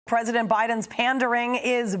President Biden's pandering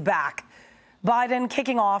is back. Biden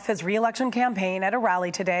kicking off his re-election campaign at a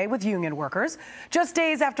rally today with union workers, just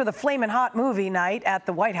days after the flamin' hot movie night at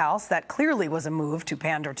the White House that clearly was a move to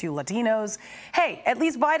pander to Latinos. Hey, at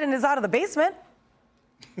least Biden is out of the basement.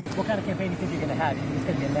 What kind of campaign do you think you're going to have? You think it's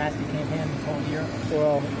going to be a nasty campaign this whole year?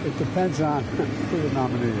 Well, it depends on who the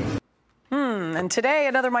nominee is. And today,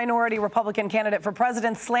 another minority Republican candidate for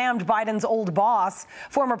president slammed Biden's old boss,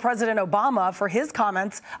 former President Obama, for his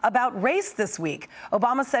comments about race this week.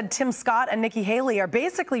 Obama said Tim Scott and Nikki Haley are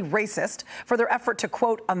basically racist for their effort to,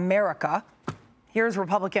 quote, America. Here's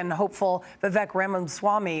Republican hopeful Vivek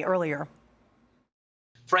Ramaswamy earlier.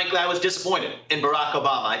 Frankly, I was disappointed in Barack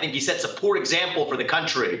Obama. I think he sets a poor example for the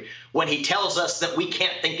country when he tells us that we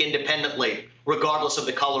can't think independently, regardless of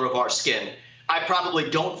the color of our skin. I probably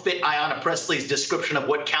don't fit Ayanna Pressley's description of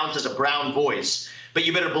what counts as a brown voice, but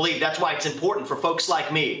you better believe that's why it's important for folks like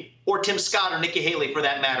me, or Tim Scott or Nikki Haley for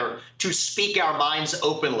that matter, to speak our minds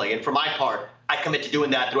openly. And for my part, I commit to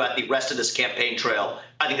doing that throughout the rest of this campaign trail.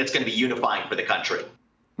 I think that's going to be unifying for the country.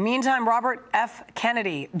 Meantime, Robert F.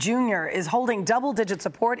 Kennedy Jr. is holding double-digit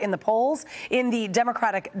support in the polls in the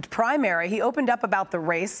Democratic primary. He opened up about the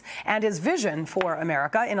race and his vision for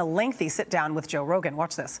America in a lengthy sit-down with Joe Rogan.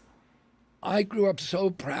 Watch this. I grew up so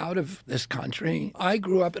proud of this country. I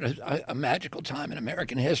grew up at a magical time in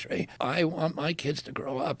American history. I want my kids to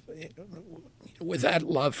grow up with that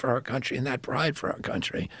love for our country and that pride for our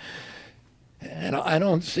country. And I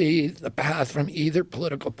don't see the path from either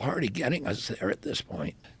political party getting us there at this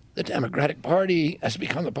point. The Democratic Party has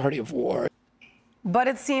become the party of war. But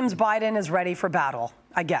it seems Biden is ready for battle,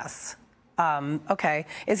 I guess. Okay.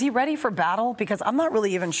 Is he ready for battle? Because I'm not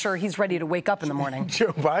really even sure he's ready to wake up in the morning.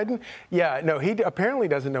 Joe Biden? Yeah, no, he apparently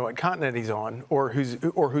doesn't know what continent he's on or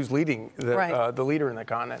who's leading the leader in the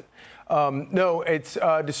continent. No, it's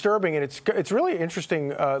disturbing, and it's really interesting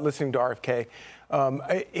listening to RFK.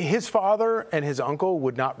 His father and his uncle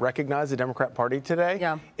would not recognize the Democrat Party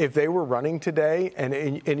today if they were running today.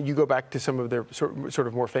 And you go back to some of their sort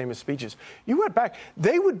of more famous speeches. You went back,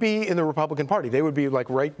 they would be in the Republican Party. They would be like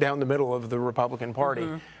right down the middle of the Republican Party.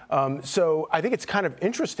 So I think it's kind of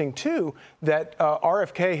interesting, too, that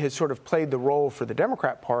RFK has sort of played the role for the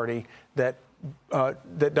Democrat Party that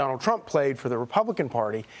Donald Trump played for the Republican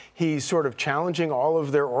Party. He's sort of challenging all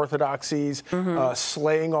of their orthodoxies,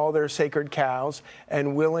 slaying all their sacred cows,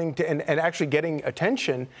 and willing to, and actually getting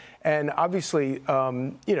attention. And obviously,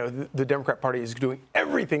 you know, the Democrat Party is doing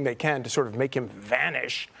everything they can to sort of make him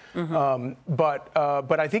vanish. But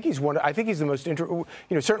I think he's the most,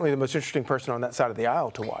 certainly the most interesting person on that side of the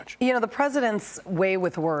aisle to watch. You know, the president's way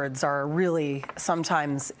with words are really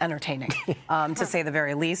sometimes entertaining, to say the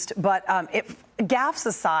very least. But gaffes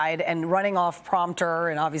aside, and running off prompter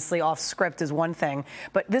and obviously off script is one thing.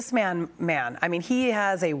 But this man, I mean, he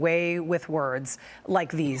has a way with words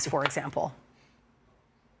like these, for example.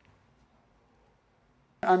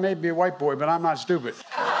 I may be a white boy, but I'm not stupid.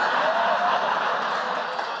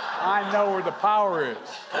 I know where the power is.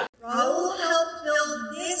 Raul helped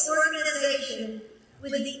build this organization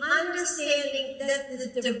with the understanding that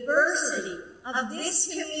the diversity of this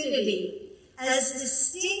community, as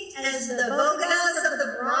distinct as the bodegas of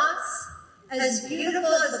the Bronx, as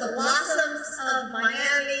beautiful as the blossoms of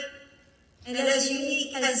Miami, and as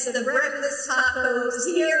unique as the breakfast tacos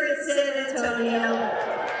here in San Antonio,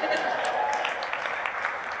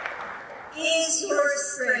 is your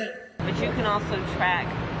strength. But you can also track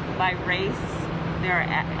by race. There are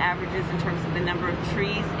averages in terms of the number of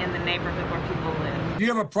trees in the neighborhood where people live. You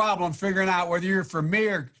have a problem figuring out whether you're for me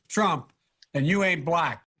or Trump, and you ain't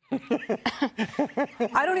black.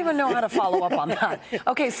 I don't even know how to follow up on that.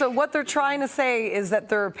 Okay, so what they're trying to say is that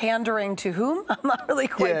they're pandering to whom? I'm not really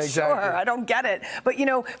quite sure. I don't get it. But, you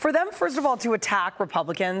know, for them, first of all, to attack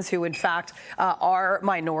Republicans who, in fact, are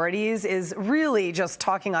minorities is really just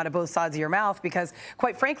talking out of both sides of your mouth because,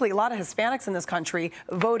 quite frankly, a lot of Hispanics in this country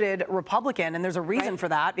voted Republican, and there's a reason for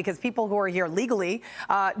that because people who are here legally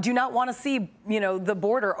do not want to see, you know, the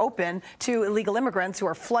border open to illegal immigrants who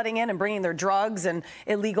are flooding in and bringing their drugs and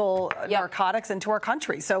illegal narcotics into our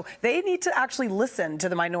country. So they need to actually listen to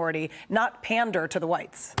the minority, not pander to the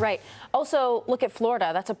whites. Right. Also, look at Florida.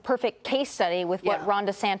 That's a perfect case study with what Ron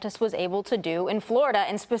DeSantis was able to do in Florida,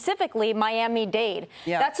 and specifically Miami-Dade.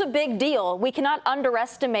 That's a big deal. We cannot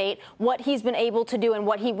underestimate what he's been able to do and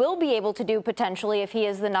what he will be able to do potentially if he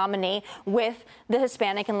is the nominee with the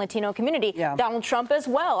Hispanic and Latino community. Donald Trump as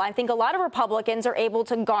well. I think a lot of Republicans are able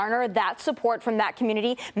to garner that support from that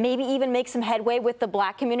community, maybe even make some headway with the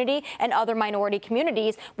black community. community and other minority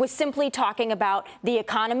communities with simply talking about the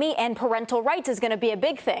economy, and parental rights is going to be a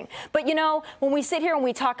big thing. But, you know, when we sit here and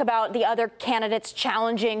we talk about the other candidates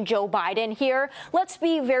challenging Joe Biden here, let's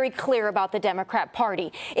be very clear about the Democrat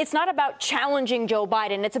Party. It's not about challenging Joe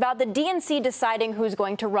Biden. It's about the DNC deciding who's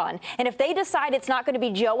going to run. And if they decide it's not going to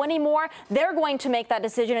be Joe anymore, they're going to make that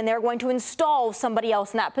decision and they're going to install somebody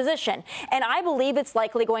else in that position. And I believe it's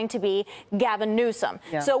likely going to be Gavin Newsom.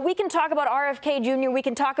 Yeah. So we can talk about RFK Jr., we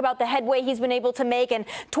can talk about the headway he's been able to make and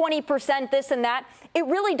 20% this and that. It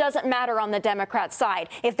really doesn't matter on the Democrat side.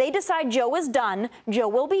 If they decide Joe is done, Joe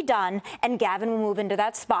will be done, and Gavin will move into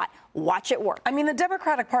that spot. Watch it work. I mean, the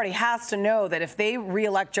Democratic Party has to know that if they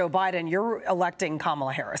re-elect Joe Biden, you're electing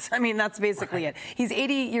Kamala Harris. I mean, that's basically it. He's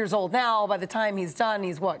 80 years old now. By the time he's done,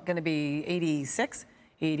 he's what, going to be 86?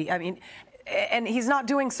 80. I mean, and he's not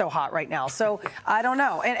doing so hot right now. So I don't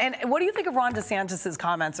know. And what do you think of Ron DeSantis'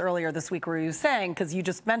 comments earlier this week where he was saying, because you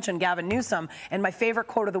just mentioned Gavin Newsom, and my favorite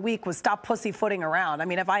quote of the week was stop pussyfooting around. I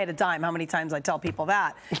mean, if I had a dime, how many times I'd tell people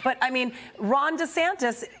that? But I mean, Ron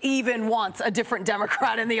DeSantis even wants a different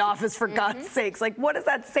Democrat in the office, for God's sakes. Like, what does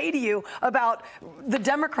that say to you about the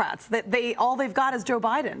Democrats, that all they've got is Joe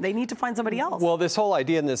Biden? They need to find somebody else. Well, this whole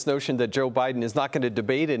idea and this notion that Joe Biden is not going to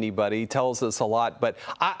debate anybody tells us a lot. But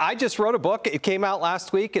I just wrote a book. It came out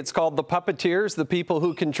last week. It's called The Puppeteers, the people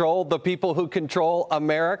who control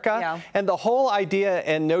America. Yeah. And the whole idea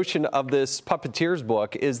and notion of this Puppeteers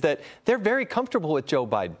book is that they're very comfortable with Joe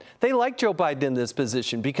Biden. They like Joe Biden in this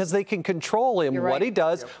position because they can control him, what he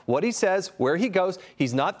does, what he says, where he goes.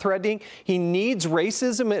 He's not threatening. He needs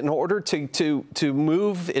racism in order to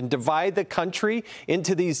move and divide the country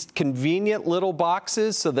into these convenient little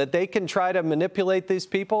boxes so that they can try to manipulate these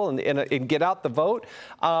people and get out the vote.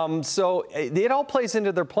 So it all plays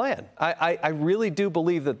into their plan. I really do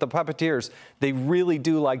believe that the Puppeteers, they really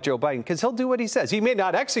do like Joe Biden because he'll do what he says. He may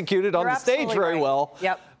not execute it on the stage very well,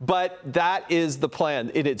 but that is the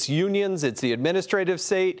plan. It's unions, it's the administrative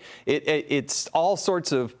state, it's all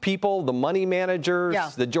sorts of people, the money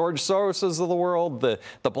managers, the George Soroses of the world, the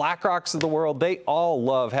BlackRocks of the world. They all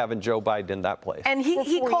love having Joe Biden in that place. And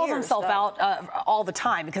he calls himself out all the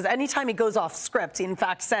time because anytime he goes off script, he in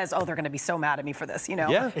fact says, oh, they're going to be so mad at me for this, you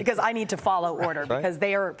know, because I need to follow order because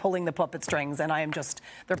they are pulling the puppet strings and I am just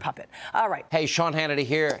their puppet. All right. Hey, Sean Hannity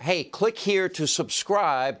here. Hey, click here to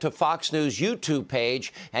subscribe to Fox News YouTube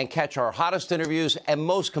page and catch our hottest interviews and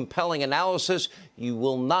most compelling analysis. You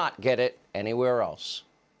will not get it anywhere else.